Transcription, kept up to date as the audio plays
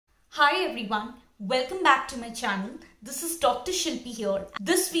Hi everyone, welcome back to my channel. This is Dr. Shilpi here.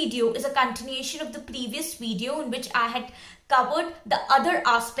 This video is a continuation of the previous video in which I had covered the other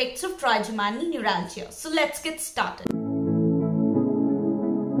aspects of trigeminal neuralgia. So let's get started.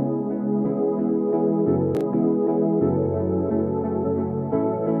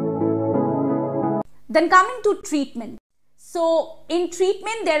 Then coming to treatment. So in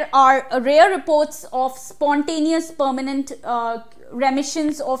treatment, there are rare reports of spontaneous permanent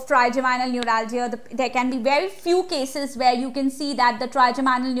remissions of trigeminal neuralgia. There can be very few cases where you can see that the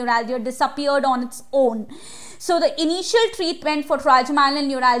trigeminal neuralgia disappeared on its own. So the initial treatment for trigeminal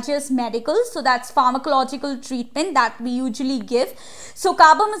neuralgia is medical. So that's pharmacological treatment that we usually give. So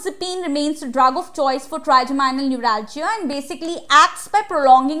carbamazepine remains the drug of choice for trigeminal neuralgia and basically acts by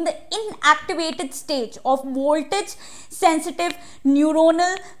prolonging the inactivated stage of voltage sensitive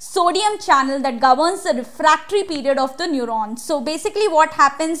neuronal sodium channel that governs the refractory period of the neuron. So basically what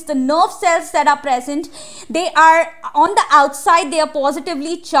happens, the nerve cells that are present, they are on the outside, they are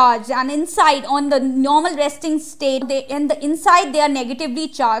positively charged, and inside on the normal resting state, in the inside they are negatively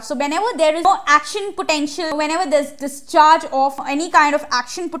charged. So whenever there is no action potential, whenever there's discharge of any kind of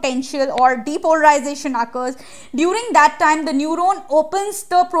action potential or depolarization occurs, during that time the neuron opens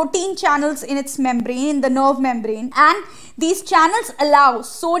the protein channels in its membrane, in the nerve membrane, and these channels allow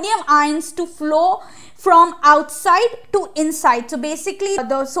sodium ions to flow from outside to inside. So basically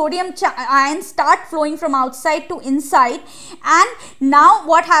the sodium ions start flowing from outside to inside, and now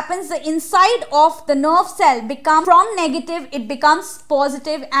what happens, the inside of the nerve cell become from negative, it becomes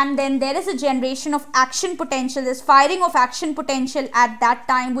positive, and then there is a generation of action potential, this firing of action potential at that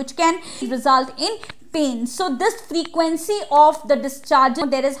time, which can result in pain. So this frequency of the discharges,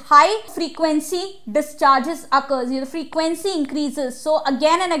 there is high frequency discharges occurs, the frequency increases. So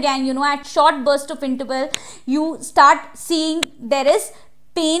again and again, at short burst of interval, you start seeing there is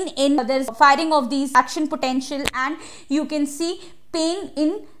pain in, there is firing of these action potential, and you can see pain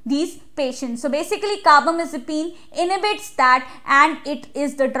in these patients. So basically carbamazepine inhibits that, and it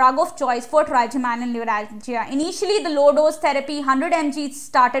is the drug of choice for trigeminal neuralgia. Initially the low dose therapy 100 mg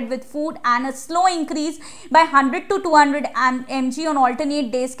started with food, and a slow increase by 100 to 200 mg on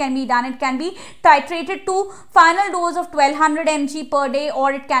alternate days can be done. It can be titrated to final dose of 1200 mg per day,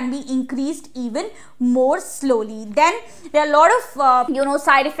 or it can be increased even more slowly. Then there are a lot of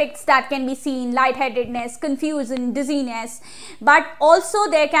side effects that can be seen: lightheadedness, confusion, dizziness, but also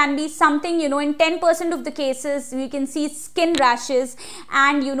there can be something, in 10% of the cases we can see skin rashes,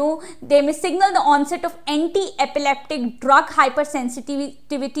 and they may signal the onset of anti-epileptic drug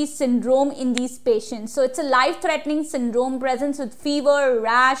hypersensitivity syndrome in these patients. So it's a life-threatening syndrome, presence with fever,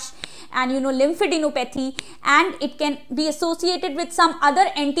 rash, and lymphadenopathy, and it can be associated with some other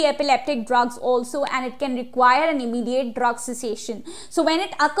anti-epileptic drugs also, and it can require an immediate drug cessation. So when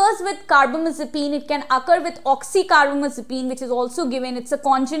it occurs with carbamazepine, it can occur with oxycarbamazepine, which is also given. It's a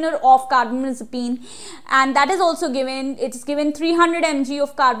congener of carbamazepine, and that is also given. It's given 300 mg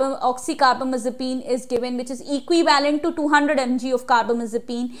of oxycarbamazepine is given, which is equivalent to 200 mg of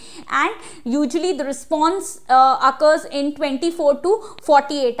carbamazepine, and usually the response occurs in 24 to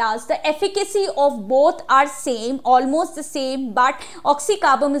 48 hours. The efficacy of both are same, almost the same, but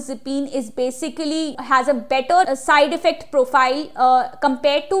oxycarbamazepine is basically has a better side effect profile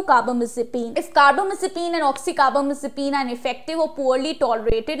compared to carbamazepine. If carbamazepine and oxycarbamazepine are effective or poorly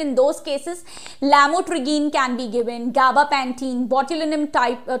tolerated, in those cases lamotrigine can be given, gabapentin, botulinum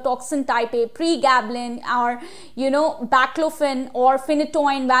toxin type A, pregabalin, or baclofen or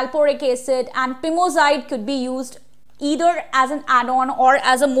phenytoin, valproic acid, and pimozide could be used either as an add-on or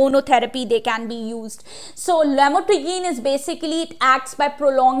as a monotherapy. They can be used. So lamotrigine is basically, it acts by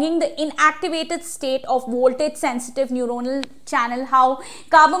prolonging the inactivated state of voltage sensitive neuronal channel, how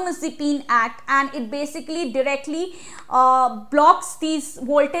carbamazepine act, and it basically directly blocks these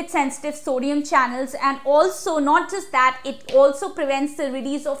voltage sensitive sodium channels, and also not just that, it also prevents the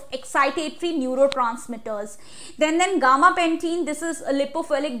release of excitatory neurotransmitters. Then gabapentin, this is a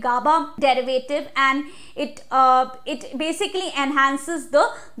lipophilic GABA derivative, and it basically enhances the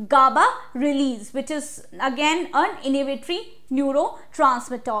GABA release, which is again an inhibitory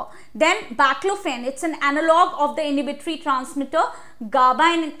neurotransmitter. Then baclofen, it's an analog of the inhibitory transmitter GABA,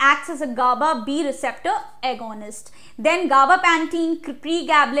 and it acts as a GABA B receptor agonist. Then gabapentin,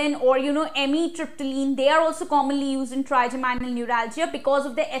 pregabalin, or amitriptyline, they are also commonly used in trigeminal neuralgia because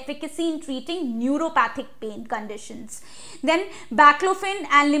of their efficacy in treating neuropathic pain conditions. Then baclofen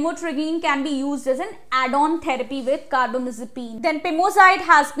and lamotrigine can be used as an add-on therapy with carbamazepine. Then pimozide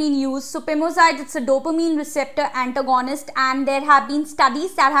has been used. So pimozide, it's a dopamine receptor antagonist, and there have been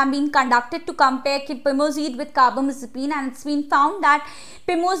studies that have been conducted to compare pimozide with carbamazepine, and it's been found that that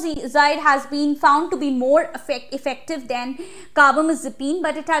pimozide has been found to be more effective than carbamazepine,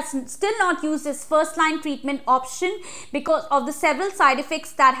 but it has still not used as first-line treatment option because of the several side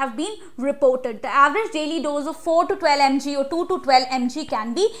effects that have been reported. The average daily dose of 4 to 12 mg or 2 to 12 mg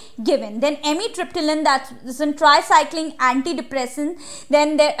can be given. Then amitriptyline, that is a tricyclic antidepressant,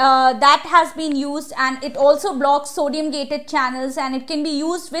 then that has been used, and it also blocks sodium gated channels, and it can be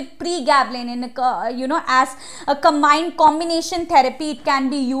used with pregabalin in a, as a combination therapy. It can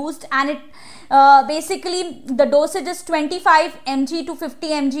be used, and it basically the dosage is 25 mg to 50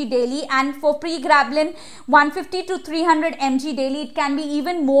 mg daily, and for pregabalin 150 to 300 mg daily. It can be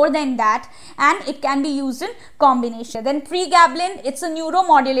even more than that, and it can be used in combination. Then pregabalin, it's a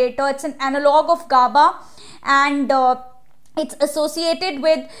neuromodulator, it's an analog of GABA, and it's associated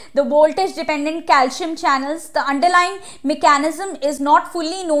with the voltage dependent calcium channels. The underlying mechanism is not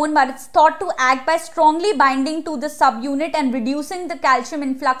fully known, but it's thought to act by strongly binding to the subunit and reducing the calcium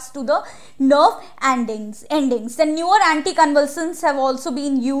influx to the nerve endings. Then newer anticonvulsants have also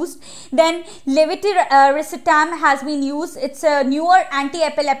been used. Then levetiracetam has been used. It's a newer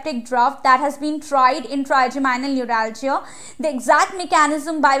anti-epileptic drug that has been tried in trigeminal neuralgia. The exact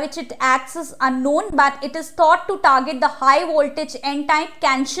mechanism by which it acts is unknown, but it is thought to target the high voltage N-type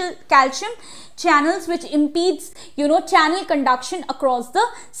calcium channels, which impedes channel conduction across the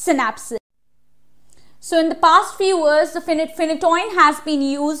synapses. So in the past few years, the phenytoin has been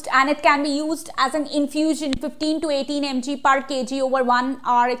used, and it can be used as an infusion, 15 to 18 mg per kg over 1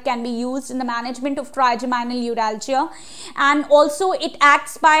 hour. It can be used in the management of trigeminal neuralgia, and also it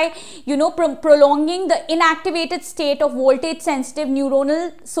acts by prolonging the inactivated state of voltage sensitive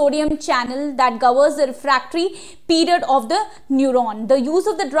neuronal sodium channel that governs the refractory period of the neuron. The use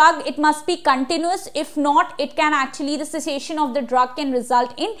of the drug, it must be continuous. If not, it can actually, the cessation of the drug can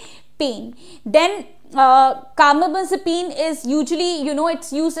result in pain. Then carbamazepine is usually,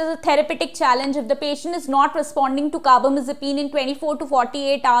 it's used as a therapeutic challenge. If the patient is not responding to carbamazepine in 24 to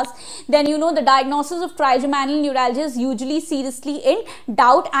 48 hours, then the diagnosis of trigeminal neuralgia is usually seriously in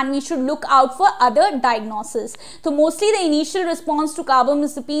doubt, and we should look out for other diagnoses. So mostly the initial response to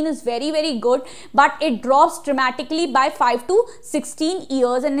carbamazepine is very, very good, but it drops dramatically by 5 to 16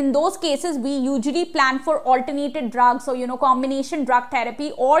 years, and in those cases we usually plan for alternative drugs or combination drug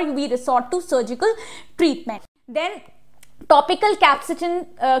therapy, or we resort to surgical treatment. Then topical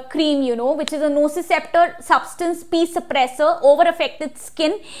capsaicin cream, which is a nociceptor substance P suppressor over affected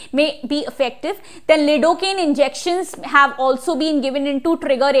skin, may be effective. Then lidocaine injections have also been given in 2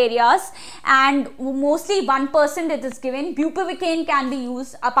 trigger areas, and mostly 1% it is given. Bupivacaine can be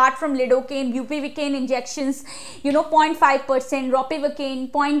used apart from lidocaine. Bupivacaine injections, 0.5%,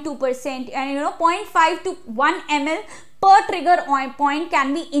 ropivacaine 0.2%, and 0.5 to 1 ml per trigger point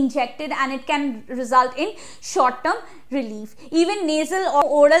can be injected, and it can result in short-term relief. Even nasal or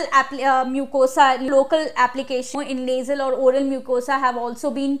oral mucosa, local application in nasal or oral mucosa have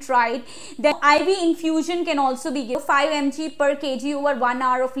also been tried. Then IV infusion can also be given. 5 mg per kg over 1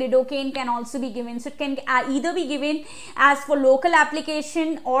 hour of lidocaine can also be given. So it can either be given as for local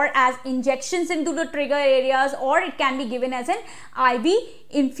application or as injections into the trigger areas, or it can be given as an IV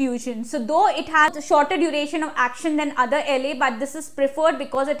infusion. So though it has a shorter duration of action than other LA, but this is preferred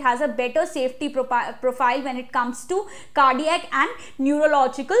because it has a better safety profile when it comes to cardiac and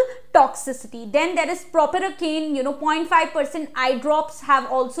neurological toxicity. Then there is proparacaine, 0.5% eye drops have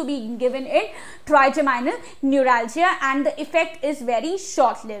also been given in trigeminal neuralgia, and the effect is very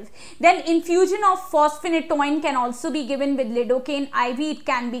short-lived. Then infusion of fosphenytoin can also be given with lidocaine. IV it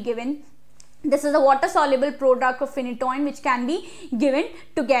can be given. This is a water-soluble product of phenytoin which can be given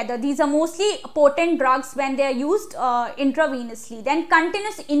together. These are mostly potent drugs when they are used intravenously. Then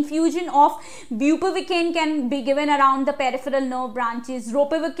continuous infusion of bupivacaine can be given around the peripheral nerve branches.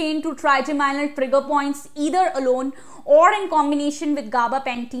 Ropivacaine to trigeminal trigger points either alone or in combination with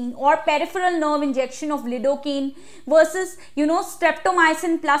gabapentin, or peripheral nerve injection of lidocaine versus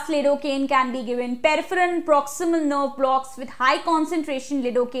streptomycin plus lidocaine can be given. Peripheral and proximal nerve blocks with high concentration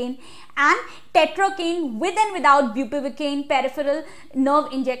lidocaine, and tetracaine with and without bupivacaine peripheral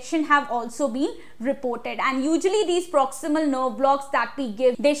nerve injection have also been reported. And usually these proximal nerve blocks that we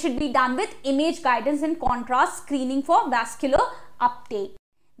give, they should be done with image guidance and contrast screening for vascular uptake.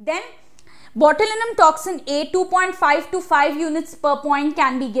 Then botulinum toxin A, 2.5 to 5 units per point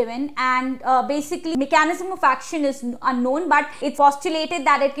can be given, and basically mechanism of action is unknown, but it's postulated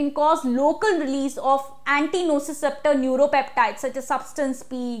that it can cause local release of anti-nociceptor neuropeptides such as substance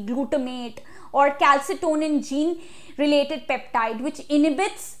P, glutamate, or calcitonin gene related peptide, which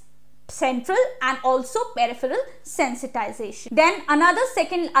inhibits central and also peripheral sensitization. Then other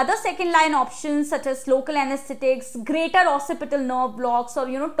second line options such as local anesthetics, greater occipital nerve blocks, or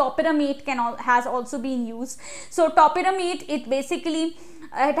topiramate has also been used. So topiramate,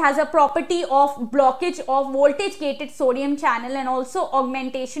 it has a property of blockage of voltage gated sodium channel and also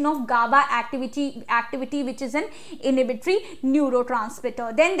augmentation of GABA activity, which is an inhibitory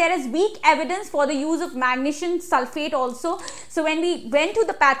neurotransmitter. Then there is weak evidence for the use of magnesium sulfate also. So when we went to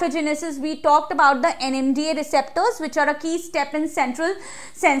the pathogenesis, we talked about the NMDA receptors, which are a key step in central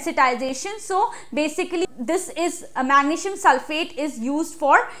sensitization. So basically this is a magnesium sulfate is used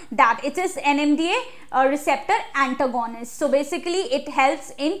for that. It is NMDA receptor antagonist. So basically it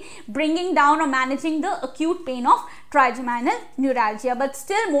helps in bringing down or managing the acute pain of trigeminal neuralgia, but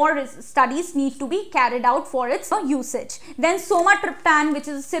still more studies need to be carried out for its usage. Then somatriptan, which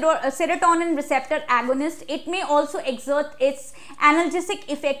is a serotonin receptor agonist, it may also exert its analgesic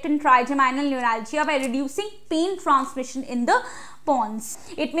effect in trigeminal neuralgia by reducing pain transmission in the pons.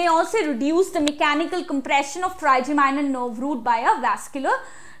 It may also reduce the mechanical compression of trigeminal nerve root by a vascular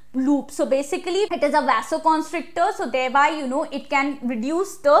loop. So basically it is a vasoconstrictor, so thereby it can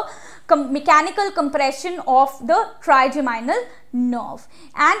reduce the mechanical compression of the trigeminal nerve,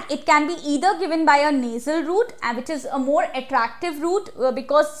 and it can be either given by a nasal route, which is a more attractive route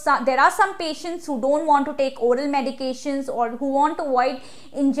because there are some patients who don't want to take oral medications or who want to avoid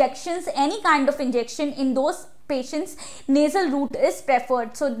injections, any kind of injection. In those patients, nasal route is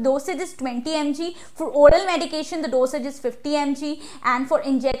preferred. So dosage is 20 mg. For oral medication, the dosage is 50 mg, and for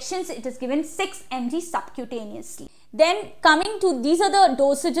injections it is given 6 mg subcutaneously. Then coming to, these are the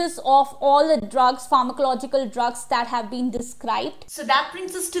dosages of all the drugs, pharmacological drugs that have been described. So that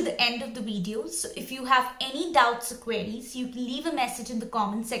brings us to the end of the video. So if you have any doubts or queries, you can leave a message in the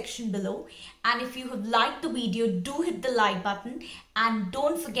comment section below. And if you have liked the video, do hit the like button and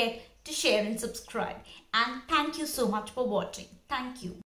don't forget to share and subscribe. And thank you so much for watching. Thank you.